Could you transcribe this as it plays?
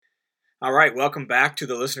All right, welcome back to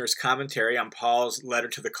the listener's commentary on Paul's letter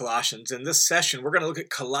to the Colossians. In this session, we're going to look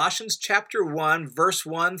at Colossians chapter 1, verse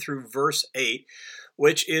 1 through verse 8,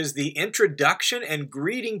 which is the introduction and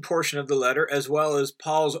greeting portion of the letter, as well as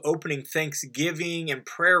Paul's opening thanksgiving and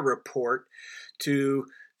prayer report to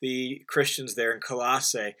the Christians there in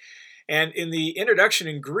Colossae. And in the introduction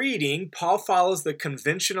and greeting, Paul follows the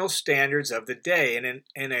conventional standards of the day. And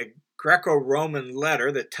in a Greco-Roman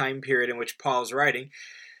letter, the time period in which Paul's writing,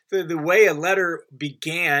 the way a letter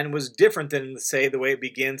began was different than, say, the way it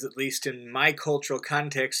begins, at least in my cultural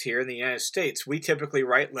context here in the United States. We typically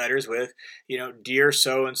write letters with, dear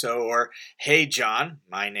so-and-so, or hey, John,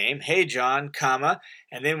 my name, hey, John, comma,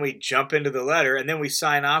 and then we jump into the letter, and then we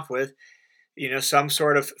sign off with, some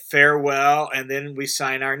sort of farewell, and then we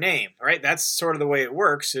sign our name, right? That's sort of the way it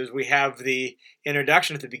works, is we have the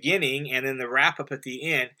introduction at the beginning and then the wrap-up at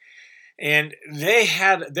the end. And they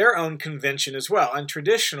had their own convention as well. And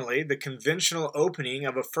traditionally, the conventional opening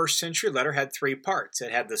of a first century letter had three parts.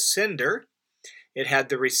 It had the sender, it had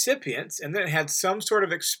the recipients, and then it had some sort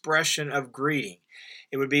of expression of greeting.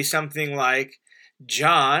 It would be something like,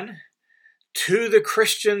 John, to the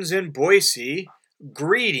Christians in Boise,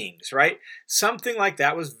 greetings, right? Something like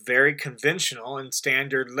that was very conventional in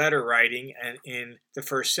standard letter writing and in the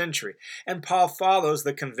first century. And Paul follows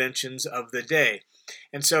the conventions of the day.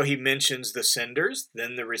 And so he mentions the senders,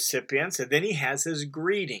 then the recipients, and then he has his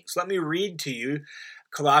greetings. Let me read to you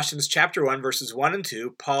Colossians chapter 1, verses 1 and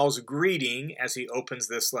 2, Paul's greeting as he opens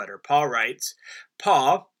this letter. Paul writes,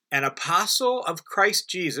 Paul, an apostle of Christ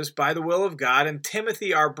Jesus by the will of God, and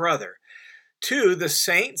Timothy, our brother, to the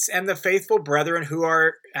saints and the faithful brethren who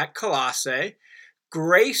are at Colossae,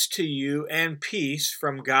 grace to you and peace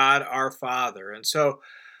from God our Father. And so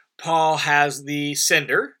Paul has the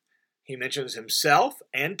sender. He mentions himself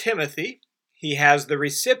and Timothy. He has the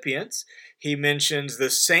recipients. He mentions the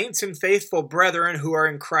saints and faithful brethren who are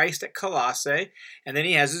in Christ at Colossae. And then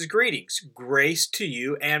he has his greetings. Grace to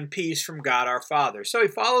you and peace from God our Father. So he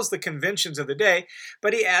follows the conventions of the day,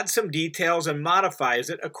 but he adds some details and modifies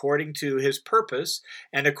it according to his purpose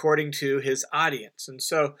and according to his audience. And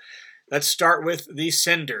so let's start with the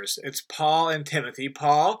senders. It's Paul and Timothy.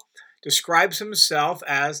 Paul describes himself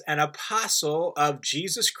as an apostle of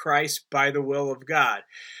Jesus Christ by the will of God.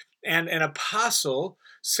 And an apostle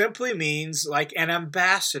simply means like an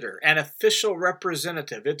ambassador, an official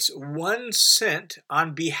representative. It's one sent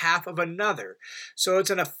on behalf of another. So it's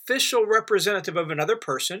an official representative of another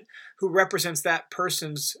person who represents that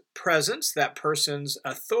person's presence, that person's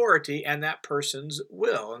authority, and that person's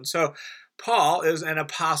will. And so Paul is an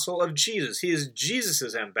apostle of Jesus. He is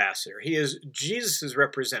Jesus' ambassador. He is Jesus'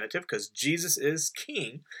 representative because Jesus is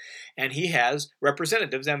king, and he has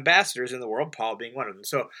representatives, ambassadors in the world, Paul being one of them.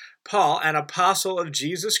 So Paul, an apostle of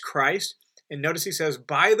Jesus Christ, and notice he says,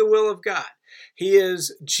 by the will of God. He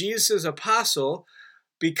is Jesus' apostle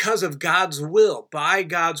because of God's will, by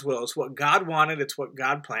God's will. It's what God wanted. It's what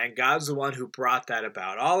God planned. God's the one who brought that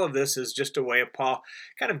about. All of this is just a way of Paul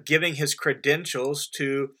kind of giving his credentials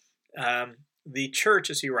to the church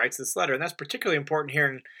as he writes this letter. And that's particularly important here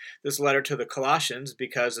in this letter to the Colossians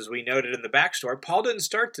because, as we noted in the backstory, Paul didn't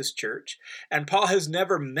start this church, and Paul has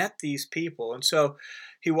never met these people. And so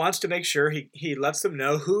he wants to make sure he lets them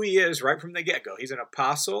know who he is right from the get-go. He's an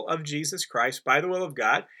apostle of Jesus Christ by the will of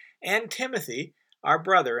God, and Timothy, our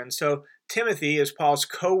brother. And so Timothy is Paul's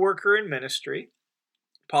co-worker in ministry.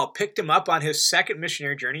 Paul picked him up on his second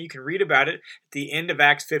missionary journey. You can read about it at the end of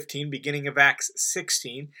Acts 15, beginning of Acts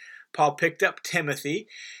 16. Paul picked up Timothy.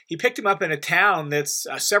 He picked him up in a town that's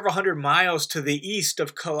several hundred miles to the east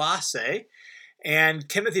of Colossae. And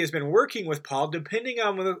Timothy has been working with Paul, depending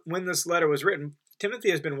on when this letter was written. Timothy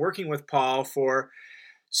has been working with Paul for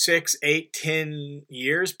 6, 8, 10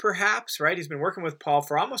 years perhaps, right? He's been working with Paul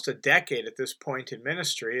for almost a decade at this point in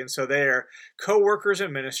ministry. And so they are co-workers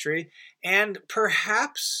in ministry. And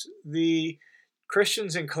perhaps the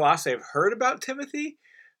Christians in Colossae have heard about Timothy.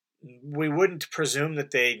 We wouldn't presume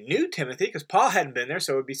that they knew Timothy because Paul hadn't been there,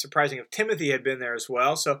 so it would be surprising if Timothy had been there as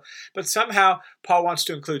well. But somehow Paul wants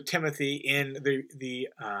to include Timothy in the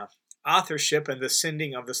authorship and the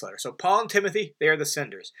sending of this letter. So Paul and Timothy, they are the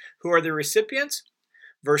senders. Who are the recipients?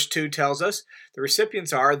 Verse 2 tells us the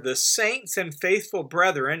recipients are the saints and faithful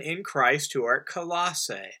brethren in Christ who are at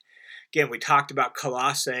Colossae. Again, we talked about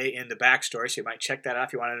Colossae in the backstory, so you might check that out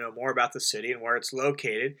if you want to know more about the city and where it's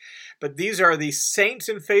located. But these are the saints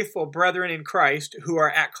and faithful brethren in Christ who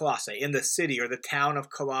are at Colossae, in the city or the town of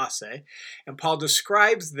Colossae. And Paul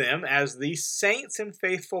describes them as the saints and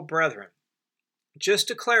faithful brethren. Just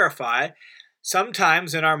to clarify,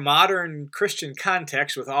 sometimes in our modern Christian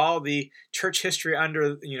context, with all the church history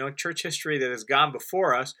church history that has gone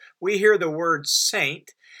before us, we hear the word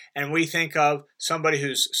saint and we think of somebody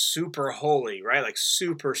who's super holy, right? Like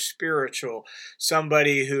super spiritual,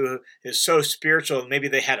 somebody who is so spiritual, maybe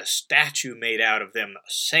they had a statue made out of them, a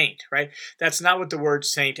saint, right? That's not what the word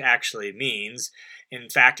saint actually means. In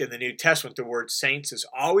fact, in the New Testament, the word saints is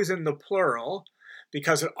always in the plural,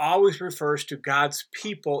 because it always refers to God's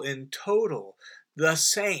people in total, the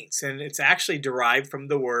saints. And it's actually derived from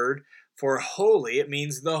the word for holy. It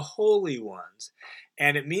means the holy ones.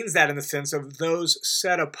 And it means that in the sense of those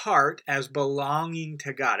set apart as belonging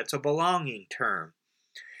to God. It's a belonging term.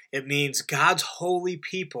 It means God's holy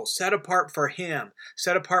people, set apart for Him,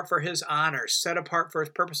 set apart for His honor, set apart for His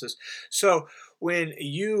purposes. So when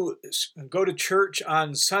you go to church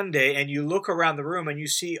on Sunday and you look around the room and you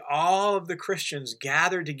see all of the Christians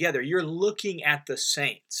gathered together, you're looking at the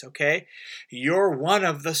saints, okay? You're one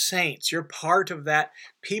of the saints. You're part of that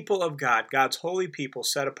people of God, God's holy people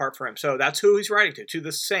set apart for Him. So that's who he's writing to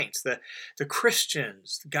the saints, the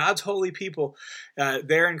Christians, God's holy people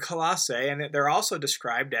there in Colossae, and they're also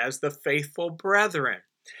described as the faithful brethren.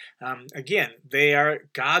 Again, they are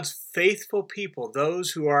God's faithful people,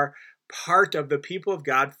 those who are part of the people of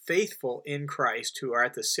God, faithful in Christ, who are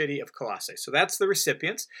at the city of Colossae. So that's the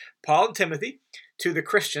recipients, Paul and Timothy, to the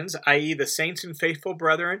Christians, i.e. the saints and faithful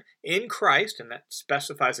brethren in Christ, and that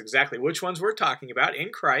specifies exactly which ones we're talking about, in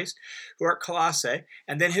Christ, who are at Colossae,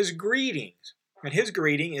 and then his greetings. And his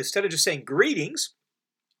greeting, instead of just saying greetings,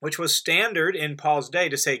 which was standard in Paul's day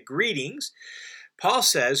to say greetings, Paul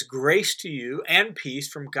says, grace to you and peace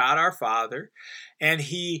from God our Father, and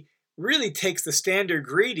he really takes the standard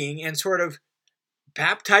greeting and sort of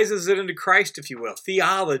baptizes it into Christ, if you will,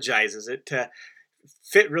 theologizes it to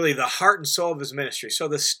fit really the heart and soul of his ministry. So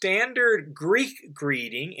the standard Greek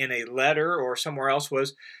greeting in a letter or somewhere else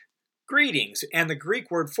was greetings, and the Greek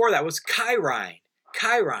word for that was chairein.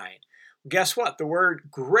 Chairein. Guess what? The word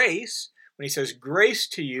grace, when he says grace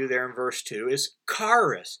to you there in verse 2, is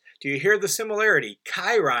charis. Do you hear the similarity?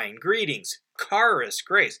 Chairein, greetings. Charis,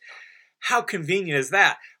 grace. How convenient is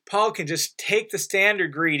that? Paul can just take the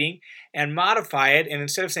standard greeting and modify it, and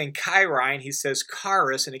instead of saying chairein, he says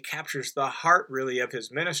charis, and it captures the heart really of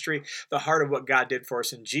his ministry, the heart of what God did for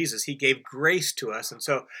us in Jesus. He gave grace to us, and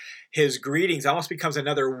so his greetings almost becomes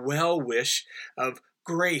another well-wish of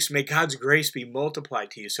grace. May God's grace be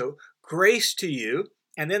multiplied to you. So grace to you,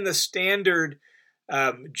 and then the standard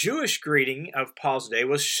Jewish greeting of Paul's day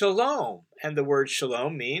was shalom, and the word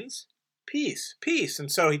shalom means peace, peace. And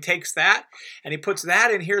so he takes that and he puts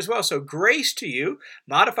that in here as well. So grace to you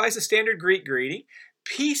modifies the standard Greek greeting,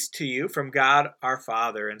 peace to you from God our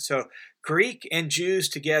Father. And so Greek and Jews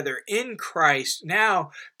together in Christ,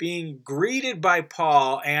 now being greeted by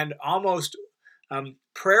Paul and almost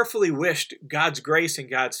prayerfully wished God's grace and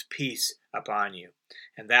God's peace upon you.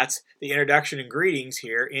 And that's the introduction and greetings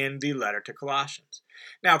here in the letter to Colossians.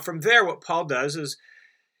 Now from there, what Paul does is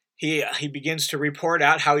he begins to report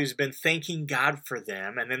out how he's been thanking God for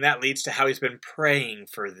them, and then that leads to how he's been praying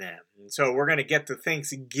for them. And so we're going to get to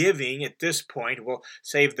Thanksgiving at this point. We'll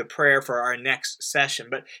save the prayer for our next session.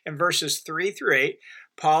 But in verses 3 through 8,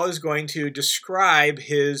 Paul is going to describe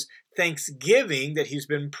his thanksgiving that he's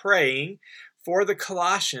been praying for the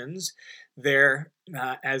Colossians there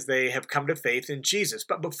as they have come to faith in Jesus.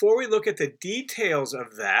 But before we look at the details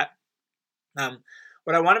of that,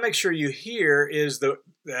 what I want to make sure you hear is the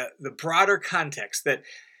broader context that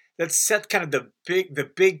sets kind of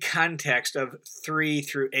the big context of 3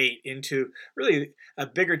 through 8 into really a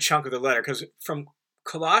bigger chunk of the letter. Because from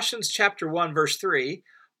Colossians chapter 1 verse 3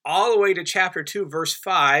 all the way to chapter 2 verse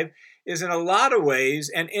 5 is in a lot of ways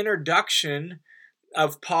an introduction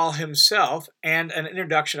of Paul himself and an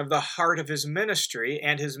introduction of the heart of his ministry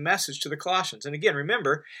and his message to the Colossians. And again,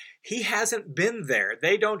 remember, he hasn't been there.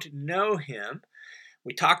 They don't know him.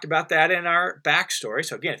 We talked about that in our backstory.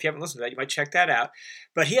 So again, if you haven't listened to that, you might check that out.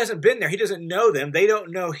 But he hasn't been there. He doesn't know them. They don't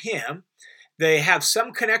know him. They have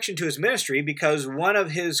some connection to his ministry because one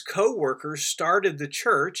of his co-workers started the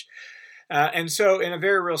church. And so in a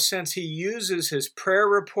very real sense, he uses his prayer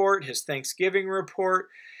report, his Thanksgiving report,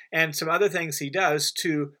 and some other things he does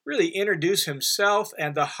to really introduce himself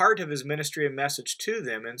and the heart of his ministry and message to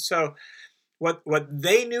them. And so what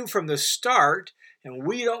they knew from the start, and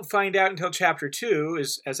we don't find out until chapter 2,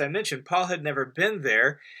 is, as I mentioned, Paul had never been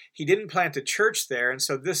there. He didn't plant a church there. And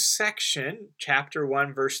so this section, chapter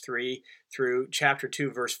 1, verse 3 through chapter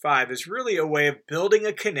 2, verse 5, is really a way of building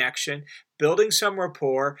a connection, building some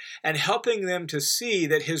rapport, and helping them to see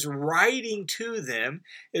that his writing to them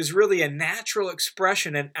is really a natural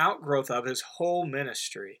expression and outgrowth of his whole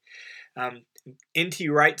ministry. N.T.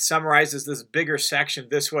 Wright summarizes this bigger section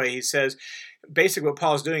this way. He says, basically what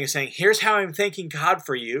Paul is doing is saying, here's how I'm thanking God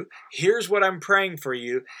for you, here's what I'm praying for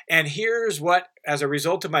you, and here's what, as a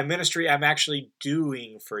result of my ministry, I'm actually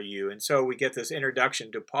doing for you. And so we get this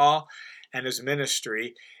introduction to Paul and his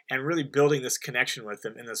ministry, and really building this connection with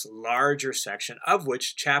him in this larger section, of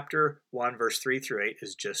which chapter 1, verse 3 through 8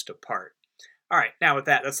 is just a part. All right, now with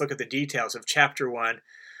that, let's look at the details of chapter 1,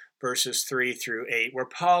 verses 3 through 8, where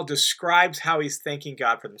Paul describes how he's thanking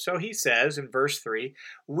God for them. So he says in verse 3,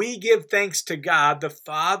 we give thanks to God, the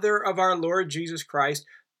Father of our Lord Jesus Christ,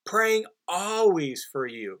 praying always for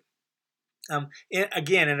you.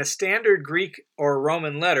 Again, in a standard Greek or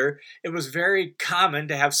Roman letter, it was very common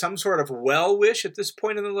to have some sort of well wish at this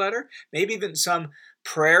point in the letter, maybe even some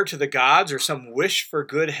prayer to the gods or some wish for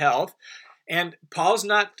good health. And Paul's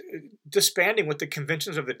not disbanding with the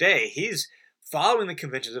conventions of the day. He's following the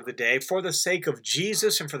conventions of the day for the sake of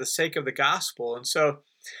Jesus and for the sake of the gospel. And so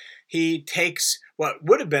he takes what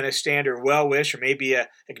would have been a standard well wish or maybe an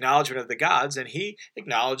acknowledgement of the gods, and he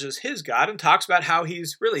acknowledges his God and talks about how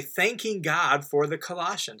he's really thanking God for the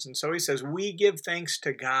Colossians. And so he says, we give thanks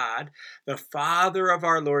to God, the Father of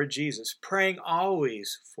our Lord Jesus, praying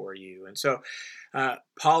always for you. And so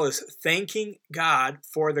Paul is thanking God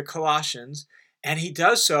for the Colossians, and he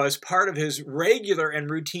does so as part of his regular and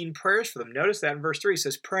routine prayers for them. Notice that in verse 3, he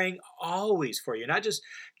says, praying always for you. Not just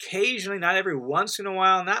occasionally, not every once in a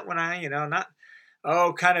while, not when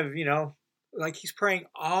like he's praying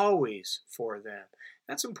always for them.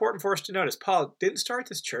 That's important for us to notice. Paul didn't start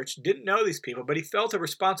this church, didn't know these people, but he felt a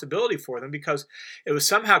responsibility for them because it was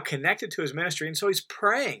somehow connected to his ministry. And so he's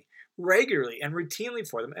praying regularly and routinely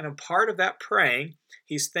for them. And a part of that praying,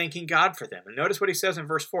 he's thanking God for them. And notice what he says in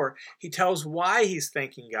verse 4. He tells why he's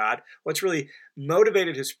thanking God, what's really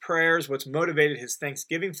motivated his prayers, what's motivated his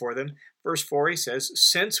thanksgiving for them. Verse 4, he says,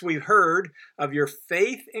 since we've heard of your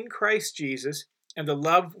faith in Christ Jesus and the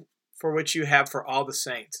love for which you have for all the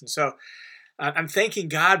saints. And so I'm thanking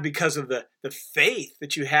God because of the faith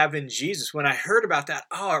that you have in Jesus. When I heard about that,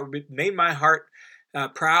 it made my heart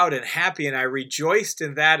proud and happy, and I rejoiced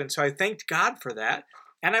in that, and so I thanked God for that.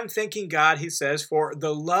 And I'm thanking God, he says, for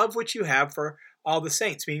the love which you have for all the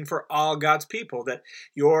saints, meaning for all God's people, that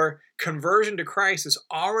your conversion to Christ is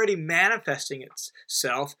already manifesting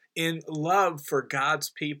itself in love for God's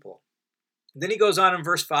people. Then he goes on in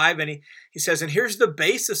verse 5 and he says, and here's the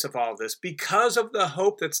basis of all this, because of the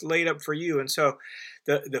hope that's laid up for you. And so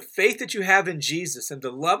the faith that you have in Jesus and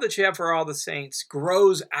the love that you have for all the saints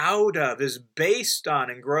is based on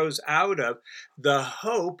and grows out of the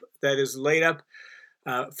hope that is laid up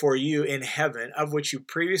for you in heaven, of which you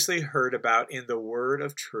previously heard about in the word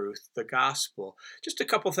of truth, the gospel. Just a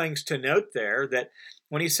couple things to note there, that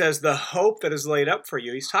when he says the hope that is laid up for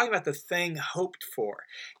you, he's talking about the thing hoped for,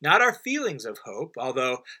 not our feelings of hope,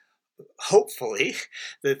 although hopefully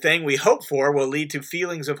the thing we hope for will lead to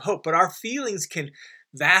feelings of hope, but our feelings can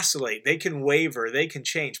vacillate, they can waver, they can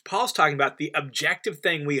change. Paul's talking about the objective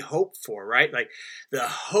thing we hope for, right? Like the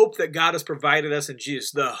hope that God has provided us in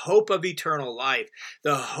Jesus, the hope of eternal life,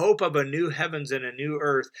 the hope of a new heavens and a new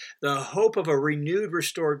earth, the hope of a renewed,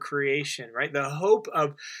 restored creation, right? The hope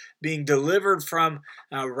of being delivered from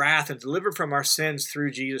wrath and delivered from our sins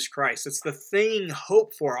through Jesus Christ. It's the thing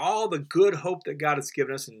hoped for, all the good hope that God has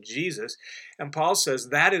given us in Jesus. And Paul says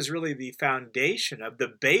that is really the foundation of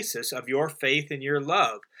the basis of your faith and your love.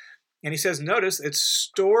 And he says, notice, it's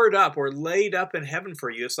stored up or laid up in heaven for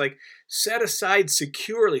you. It's like set aside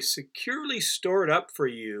securely stored up for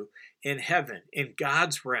you in heaven, in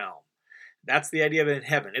God's realm. That's the idea of it in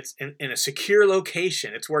heaven. It's in a secure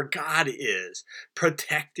location. It's where God is,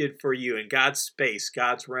 protected for you in God's space,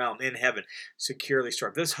 God's realm in heaven, securely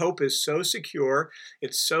stored. This hope is so secure,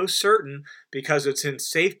 it's so certain because it's in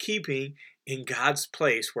safekeeping in God's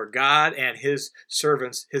place where God and his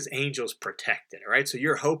servants, his angels, protect it. All right, so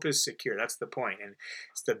your hope is secure. That's the point, and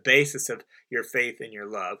it's the basis of your faith and your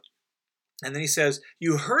love. And then he says,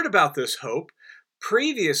 you heard about this hope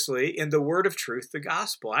previously in the word of truth, the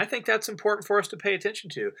gospel. I think that's important for us to pay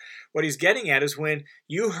attention to. What he's getting at is when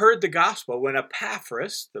you heard the gospel, when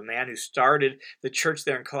Epaphras, the man who started the church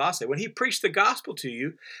there in Colossae, when he preached the gospel to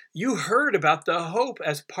you, you heard about the hope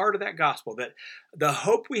as part of that gospel, that the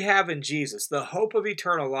hope we have in Jesus, the hope of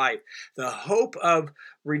eternal life, the hope of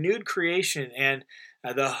renewed creation, and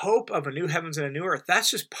the hope of a new heavens and a new earth. That's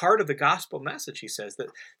just part of the gospel message, he says,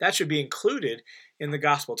 that should be included in the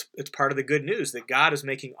gospel. It's part of the good news that God is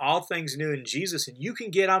making all things new in Jesus, and you can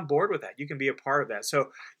get on board with that. You can be a part of that. So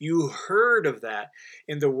you heard of that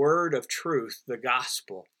in the word of truth, the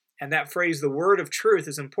gospel. And that phrase, the word of truth,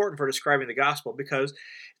 is important for describing the gospel because it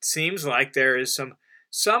seems like there is some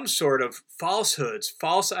some sort of falsehoods,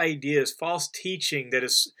 false ideas, false teaching that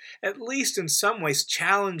is at least in some ways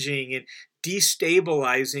challenging and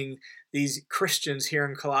destabilizing these Christians here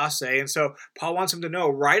in Colossae. And so Paul wants them to know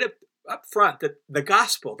right up front that the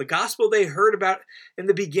gospel they heard about in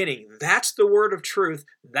the beginning, that's the word of truth.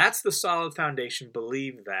 That's the solid foundation.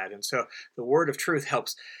 Believe that. And so the word of truth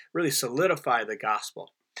helps really solidify the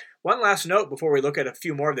gospel. One last note before we look at a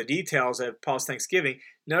few more of the details of Paul's thanksgiving.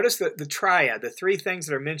 Notice that the triad, the three things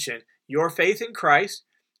that are mentioned: your faith in Christ,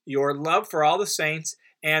 your love for all the saints,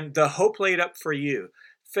 and the hope laid up for you.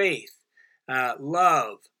 Faith,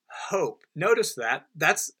 love, hope. Notice that.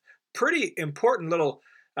 That's pretty important little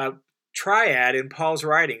triad in Paul's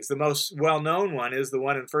writings. The most well-known one is the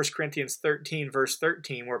one in 1 Corinthians 13, verse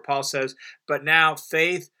 13, where Paul says, "But now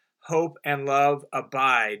faith, hope, and love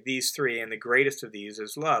abide, these three, and the greatest of these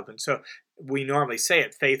is love." And so we normally say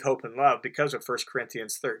it, faith, hope, and love, because of 1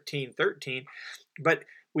 Corinthians 13:13. But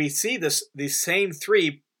we see these same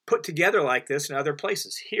three put together like this in other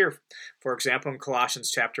places. Here, for example, in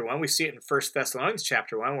Colossians chapter 1, we see it in 1 Thessalonians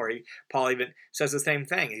chapter 1, where Paul even says the same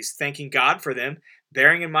thing. He's thanking God for them,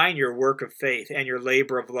 bearing in mind your work of faith and your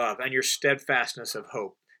labor of love and your steadfastness of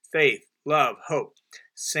hope. Faith, love, hope,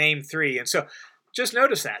 same three. And so just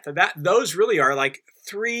notice that those really are like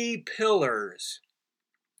three pillars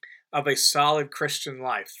of a solid Christian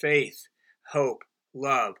life: faith, hope,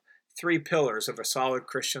 love. Three pillars of a solid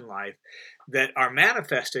Christian life that are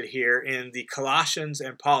manifested here in the Colossians,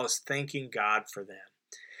 and Paul is thanking God for them.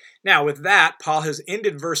 Now, with that, Paul has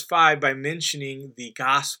ended verse 5 by mentioning the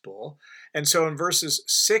gospel. And so in verses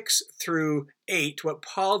 6 through 8, what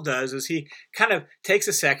Paul does is he kind of takes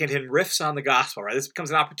a second and riffs on the gospel, right? This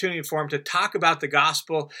becomes an opportunity for him to talk about the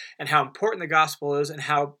gospel and how important the gospel is and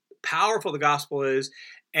how powerful the gospel is.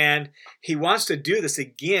 And he wants to do this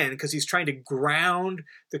again because he's trying to ground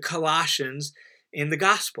the Colossians in the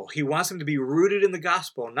gospel. He wants them to be rooted in the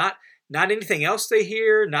gospel, not anything else they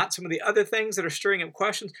hear, not some of the other things that are stirring up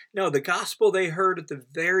questions. No, the gospel they heard at the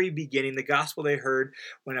very beginning, the gospel they heard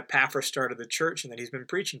when Epaphras started the church and that he's been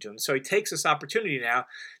preaching to them. So he takes this opportunity now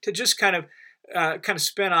to just kind of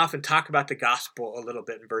spin off and talk about the gospel a little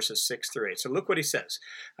bit in verses 6 through 8. So look what he says.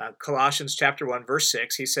 Colossians chapter 1, verse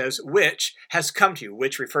 6, he says, "Which has come to you,"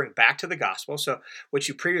 which referring back to the gospel. So which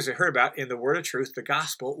you previously heard about in the word of truth, the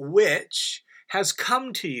gospel, which has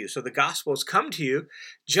come to you. So the gospel has come to you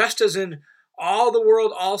just as in all the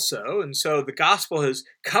world also. And so the gospel has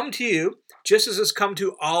come to you just as it's come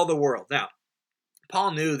to all the world. Now,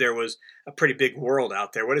 Paul knew there was a pretty big world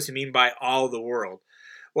out there. What does he mean by all the world?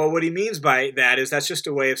 Well, what he means by that is that's just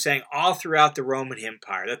a way of saying all throughout the Roman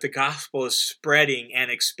Empire, that the gospel is spreading and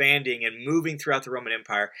expanding and moving throughout the Roman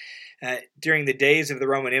Empire. During the days of the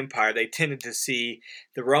Roman Empire, they tended to see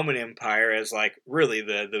the Roman Empire as like really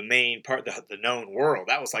the main part, the known world.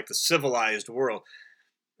 That was like the civilized world.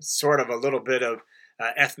 Sort of a little bit of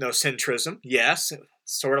ethnocentrism, yes,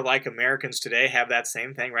 sort of like Americans today have that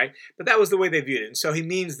same thing, right? But that was the way they viewed it. And so he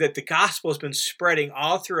means that the gospel has been spreading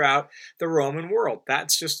all throughout the Roman world.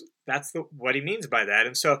 That's what he means by that.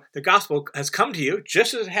 And so the gospel has come to you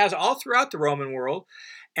just as it has all throughout the Roman world,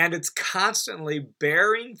 and it's constantly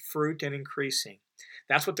bearing fruit and increasing.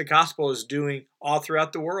 That's what the gospel is doing all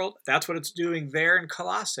throughout the world. That's what it's doing there in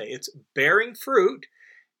Colossae. It's bearing fruit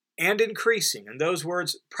and increasing. And those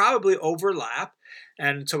words probably overlap,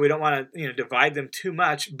 and so we don't want to divide them too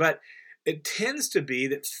much, but it tends to be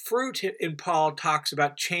that fruit in Paul talks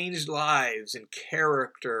about changed lives and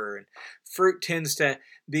character, and fruit tends to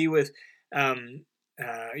be with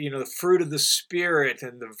the fruit of the Spirit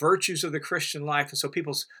and the virtues of the Christian life. And so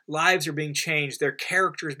people's lives are being changed, their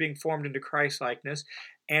character is being formed into Christ-likeness,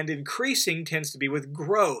 and increasing tends to be with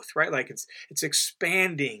growth, right? Like it's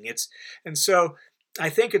expanding. And so I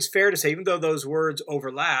think it's fair to say, even though those words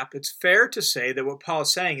overlap, it's fair to say that what Paul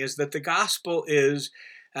is saying is that the gospel is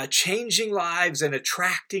changing lives and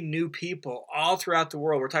attracting new people all throughout the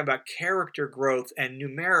world. We're talking about character growth and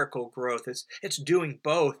numerical growth. It's doing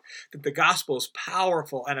both. That the gospel is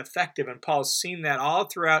powerful and effective, and Paul's seen that all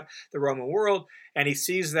throughout the Roman world, and he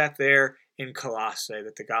sees that there in Colossae,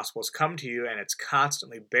 that the gospel has come to you and it's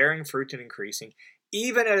constantly bearing fruit and increasing,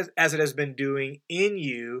 even as it has been doing in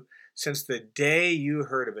you since the day you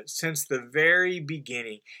heard of it, since the very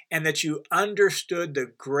beginning, and that you understood the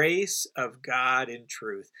grace of God in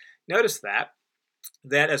truth. Notice that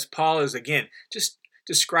as Paul is, again, just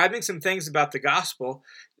describing some things about the gospel,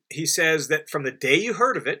 he says that from the day you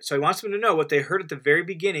heard of it, so he wants them to know what they heard at the very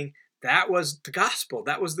beginning, that was the gospel,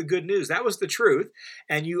 that was the good news, that was the truth,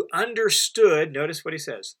 and you understood, notice what he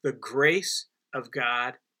says, the grace of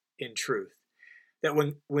God in truth. That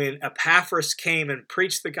when Epaphras came and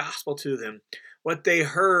preached the gospel to them, What they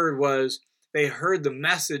heard was they heard the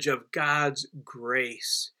message of God's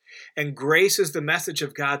grace. And grace is the message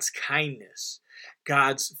of God's kindness,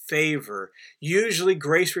 God's favor. Usually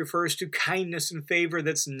grace refers to kindness and favor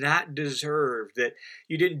that's not deserved, that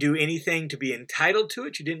you didn't do anything to be entitled to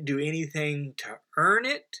it, you didn't do anything to earn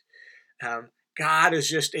it. God is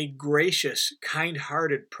just a gracious,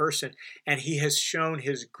 kind-hearted person, and he has shown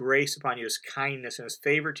his grace upon you, his kindness and his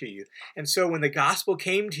favor to you. And so when the gospel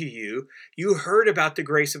came to you, you heard about the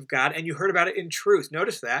grace of God, and you heard about it in truth.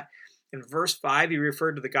 Notice that. In verse 5, he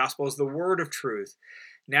referred to the gospel as the word of truth.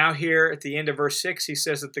 Now here at the end of verse 6, he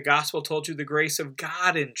says that the gospel told you the grace of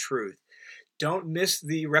God in truth. Don't miss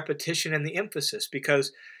the repetition and the emphasis,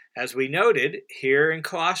 because as we noted here in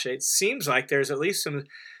Colossae, it seems like there's at least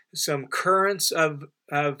some currents of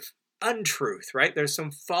untruth, right? There's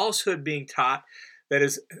some falsehood being taught that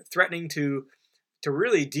is threatening to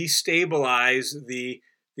really destabilize the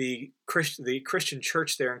Christian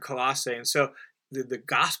church there in Colossae. And so the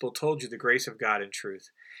gospel told you the grace of God in truth.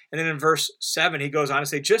 And then in verse 7, he goes on to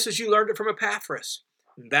say, just as you learned it from Epaphras.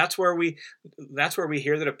 And that's where we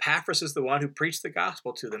hear that Epaphras is the one who preached the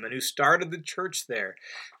gospel to them and who started the church there.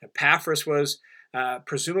 Epaphras was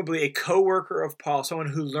presumably a co-worker of Paul, someone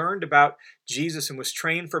who learned about Jesus and was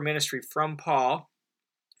trained for ministry from Paul.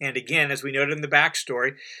 And again, as we noted in the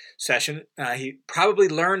backstory session, he probably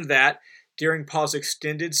learned that during Paul's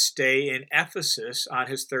extended stay in Ephesus on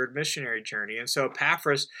his third missionary journey. And so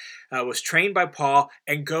Epaphras was trained by Paul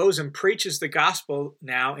and goes and preaches the gospel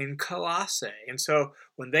now in Colossae. And so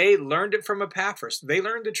when they learned it from Epaphras, they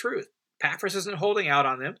learned the truth. Epaphras isn't holding out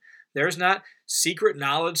on them. There's not secret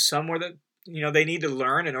knowledge somewhere that they need to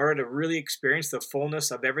learn in order to really experience the fullness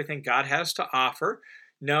of everything God has to offer.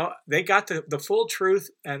 No, they got the full truth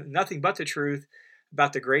and nothing but the truth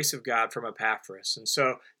about the grace of God from Epaphras. And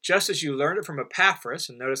so just as you learned it from Epaphras,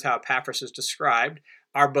 and notice how Epaphras is described,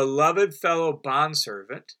 our beloved fellow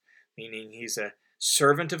bondservant, meaning he's a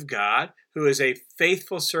servant of God who is a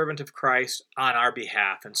faithful servant of Christ on our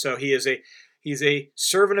behalf. And so he's a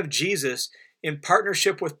servant of Jesus in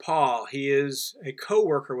partnership with Paul. He is a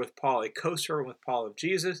co-worker with Paul, a co-servant with Paul of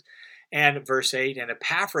Jesus. And verse 8, and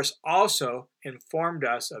Epaphras also informed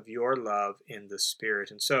us of your love in the Spirit.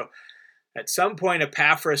 And so at some point,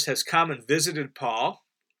 Epaphras has come and visited Paul,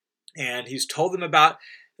 and he's told them about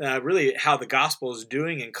really how the gospel is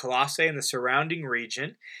doing in Colossae and the surrounding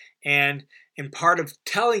region. And in part of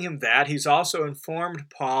telling him that, he's also informed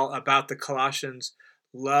Paul about the Colossians'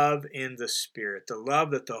 love in the Spirit, the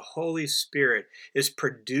love that the Holy Spirit is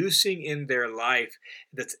producing in their life,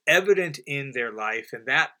 that's evident in their life. And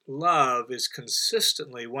that love is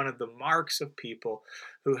consistently one of the marks of people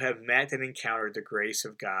who have met and encountered the grace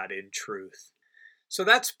of God in truth. So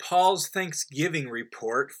that's Paul's Thanksgiving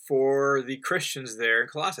report for the Christians there in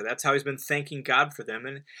Colossae. That's how he's been thanking God for them.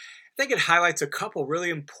 And I think it highlights a couple really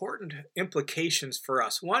important implications for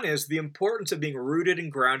us. One is the importance of being rooted and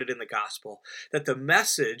grounded in the gospel, that the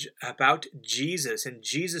message about Jesus and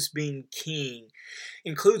Jesus being king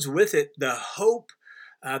includes with it the hope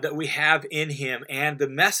that we have in him and the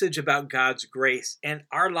message about God's grace. And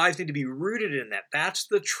our lives need to be rooted in that. That's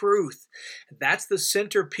the truth. That's the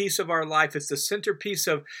centerpiece of our life. It's the centerpiece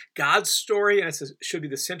of God's story, and it should be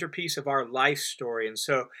the centerpiece of our life story. And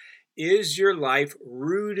so, is your life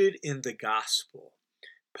rooted in the gospel?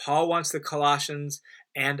 Paul wants the Colossians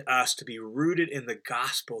and us to be rooted in the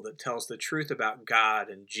gospel that tells the truth about God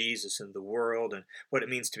and Jesus and the world and what it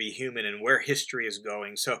means to be human and where history is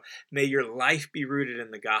going. So may your life be rooted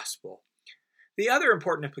in the gospel. The other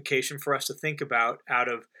important implication for us to think about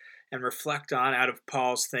and reflect on out of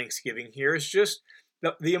Paul's Thanksgiving here is just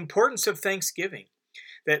the importance of thanksgiving.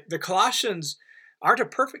 That the Colossians aren't a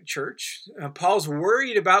perfect church. Paul's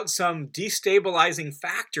worried about some destabilizing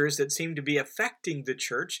factors that seem to be affecting the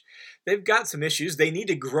church. They've got some issues. They need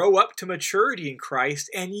to grow up to maturity in Christ,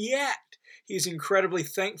 and yet he's incredibly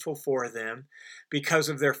thankful for them because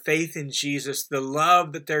of their faith in Jesus, the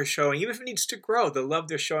love that they're showing, even if it needs to grow, the love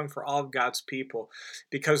they're showing for all of God's people,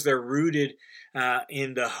 because they're rooted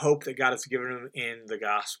in the hope that God has given them in the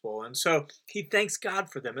gospel. And so he thanks God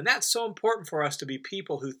for them. And that's so important for us to be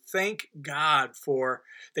people who thank God for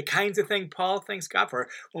the kinds of things Paul thanks God for.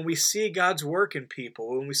 When we see God's work in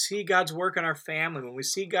people, when we see God's work in our family, when we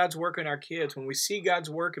see God's work in our kids, when we see God's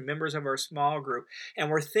work in members of our small group, and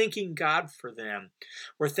we're thanking God for them.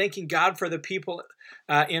 We're thanking God for the people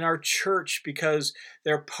in our church because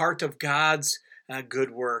they're part of God's good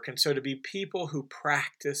work. And so to be people who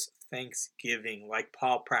practice thanksgiving, like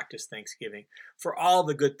Paul practiced thanksgiving, for all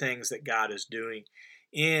the good things that God is doing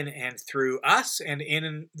in and through us and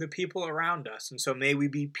in the people around us. And so may we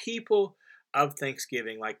be people of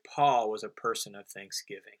thanksgiving, like Paul was a person of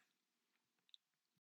thanksgiving.